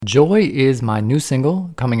Joy is my new single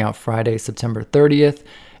coming out Friday, September 30th,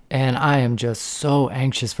 and I am just so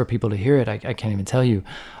anxious for people to hear it. I can't even tell you.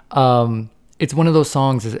 It's one of those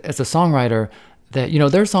songs as a songwriter that,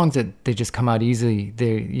 there are songs that they just come out easily.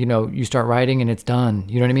 You start writing and it's done.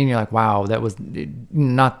 You know what I mean? You're like, wow, that was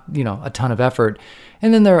not, a ton of effort.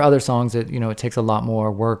 And then there are other songs that, it takes a lot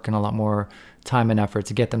more work and a lot more time and effort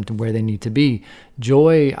to get them to where they need to be.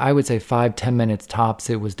 Joy, I would say 5-10 minutes tops,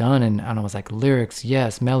 it was done. And I was like, lyrics,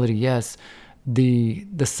 yes. Melody, yes. The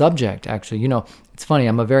subject, actually, it's funny.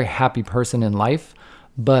 I'm a very happy person in life,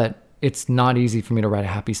 but it's not easy for me to write a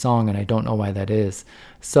happy song. And I don't know why that is.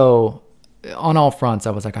 So on all fronts,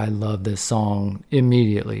 I was like, I love this song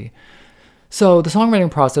immediately. So the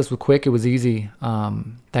songwriting process was quick. It was easy,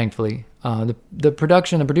 thankfully. The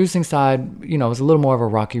production, the producing side, was a little more of a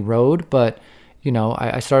rocky road. But,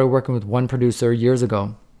 I started working with one producer years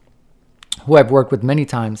ago who I've worked with many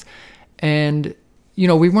times. And, we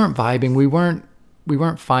weren't vibing. We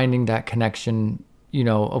weren't finding that connection,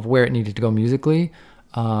 of where it needed to go musically.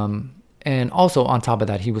 And also on top of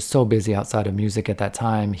that, he was so busy outside of music at that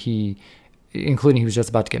time. Including he was just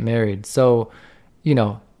about to get married. So,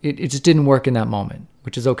 it just didn't work in that moment,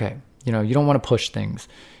 which is okay. You don't want to push things,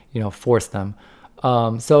 force them.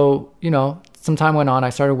 So, some time went on.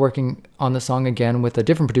 I started working on the song again with a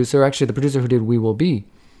different producer, actually the producer who did We Will Be.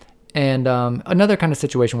 And another kind of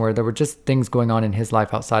situation where there were just things going on in his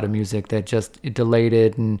life outside of music that it delayed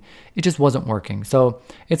it and it just wasn't working. So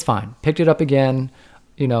it's fine. Picked it up again,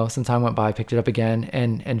 some time went by, picked it up again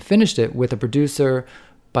and finished it with a producer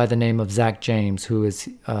by the name of Zach James, who is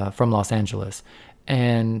from Los Angeles.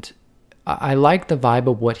 And I like the vibe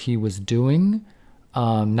of what he was doing.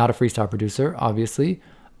 Not a freestyle producer, obviously,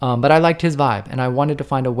 but I liked his vibe. And I wanted to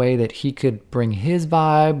find a way that he could bring his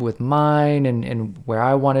vibe with mine and where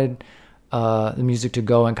I wanted the music to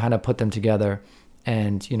go and kind of put them together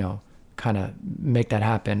and, kind of make that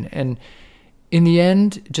happen. And in the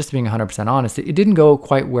end, just being 100% honest, it didn't go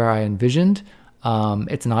quite where I envisioned.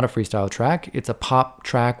 It's not a freestyle track. It's a pop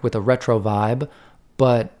track with a retro vibe,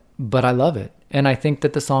 but I love it. And I think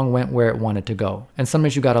that the song went where it wanted to go. And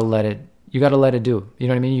sometimes you got to let it do. You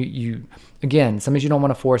know what I mean? Again, sometimes you don't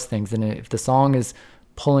want to force things. And if the song is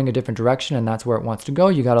pulling a different direction and that's where it wants to go,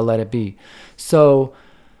 you got to let it be. So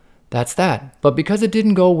that's that. But because it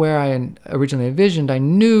didn't go where I originally envisioned, I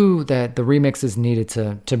knew that the remixes needed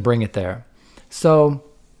to bring it there. So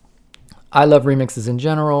I love remixes in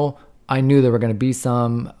general. I knew there were going to be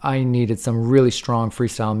some. I needed some really strong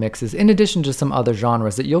freestyle mixes, in addition to some other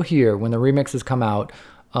genres that you'll hear when the remixes come out.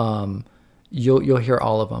 You'll hear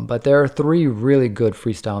all of them. But there are 3 really good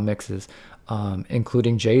freestyle mixes,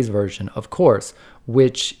 including Jay's version, of course,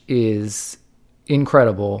 which is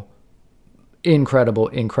incredible.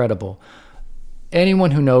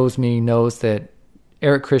 Anyone who knows me knows that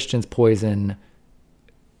Eric Christian's Poison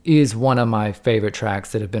is one of my favorite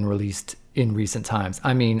tracks that have been released in recent times.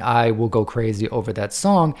 I mean, I will go crazy over that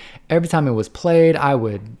song. Every time it was played, I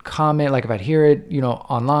would comment. Like if I'd hear it,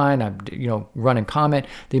 online, I'd, run and comment.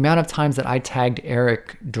 The amount of times that I tagged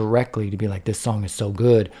Eric directly to be like, this song is so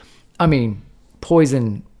good. I mean,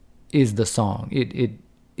 Poison is the song. It's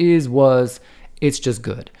just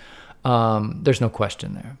good. There's no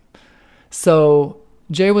question there. So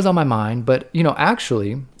Jay was on my mind, but,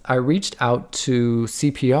 actually I reached out to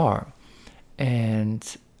CPR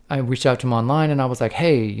and I reached out to him online and I was like,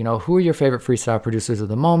 hey, who are your favorite freestyle producers of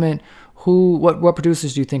the moment? What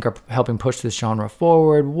producers do you think are helping push this genre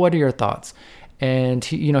forward? What are your thoughts? And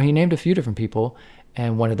he named a few different people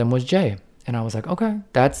and one of them was Jay. And I was like, okay,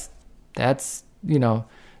 that's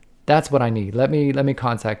what I need. Let me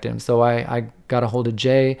contact him. So I got a hold of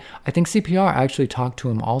Jay. I think CPR actually talked to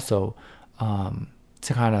him also,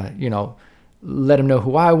 to kind of, let him know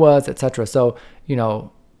who I was, etc. So,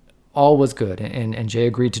 all was good. And Jay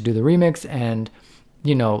agreed to do the remix. And,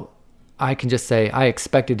 I can just say I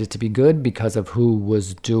expected it to be good because of who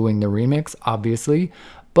was doing the remix, obviously.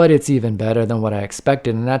 But it's even better than what I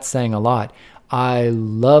expected. And that's saying a lot. I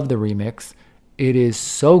love the remix. It is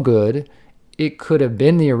so good. It could have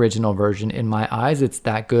been the original version in my eyes. It's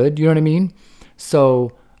that good. You know what I mean?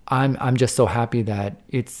 So I'm just so happy that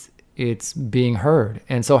it's being heard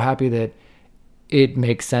and so happy that it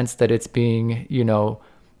makes sense that it's being,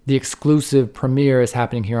 the exclusive premiere is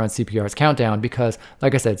happening here on CPR's Countdown because,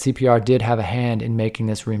 like I said, CPR did have a hand in making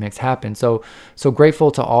this remix happen. So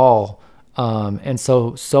grateful to all, and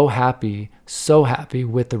so happy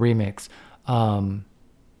with the remix.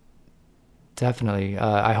 Definitely.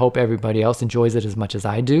 I hope everybody else enjoys it as much as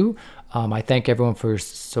I do. I thank everyone for your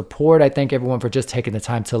support. I thank everyone for just taking the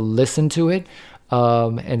time to listen to it,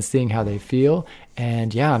 and seeing how they feel.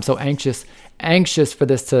 And yeah, I'm so anxious. anxious for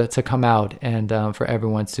this to come out and for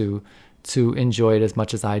everyone to enjoy it as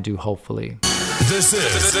much as I do, hopefully. This is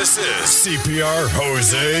CPR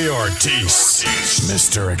Jose Ortiz,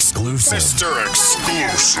 Mr. Exclusive.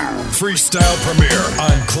 Freestyle premiere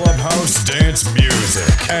on Clubhouse Dance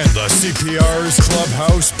Music and the CPR's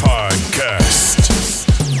Clubhouse Podcast.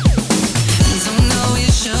 Don't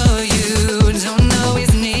always show you, don't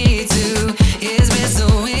always need to. It's best the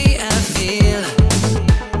way I feel.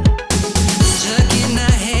 Stuck in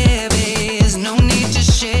a habit, no need to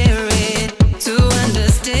share it. To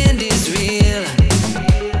understand it's real.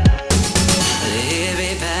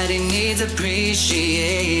 Everybody needs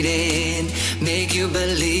appreciated. Make you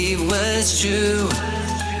believe what's true.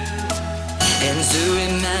 And to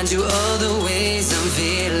remind you all the ways I'm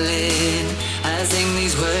feeling, I sing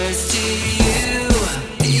these words to you.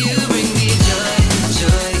 You bring me joy,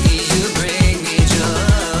 joy. You bring me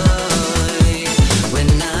joy. When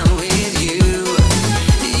I'm with you,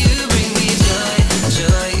 you bring me joy,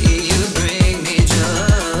 joy. You bring me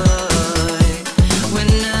joy.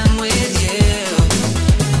 When I'm with you,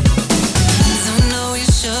 don't always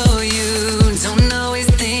show you, don't always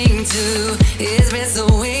think to. It's best the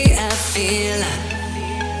way I feel.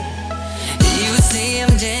 You say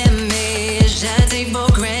I'm damaged, I take for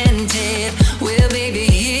granted. Well, baby,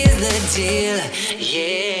 here's the deal.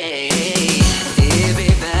 Yeah,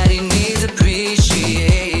 everybody needs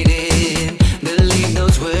appreciated. Believe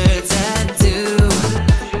those words I do.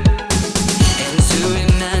 And to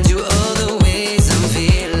remind you all the ways I'm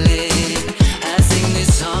feeling, I sing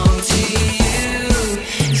this song to you.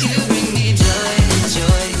 You bring me joy,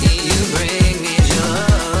 joy. You bring me joy.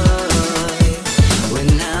 When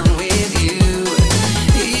I'm with you,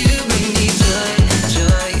 you bring me joy,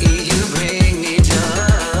 joy. You bring me joy.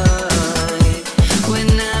 When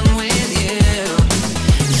I'm with you,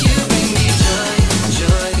 you bring me joy,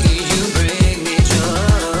 joy. You bring me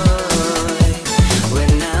joy.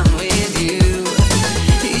 When I'm with you,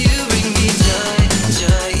 you bring me joy,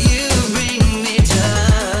 joy. You bring me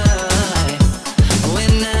joy.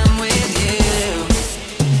 When I'm with you.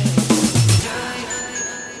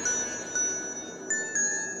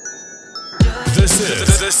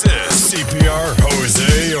 This is CPR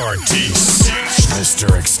Jose Ortiz,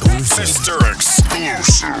 Mr. Exclusive.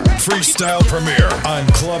 Freestyle premiere on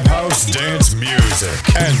Clubhouse Dance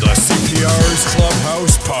Music and the CPR's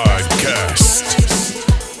Clubhouse Podcast.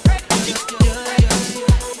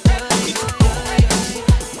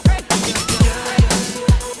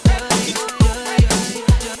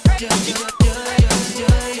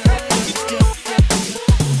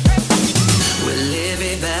 Well,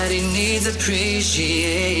 everybody needs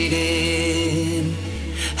appreciated.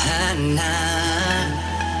 I know.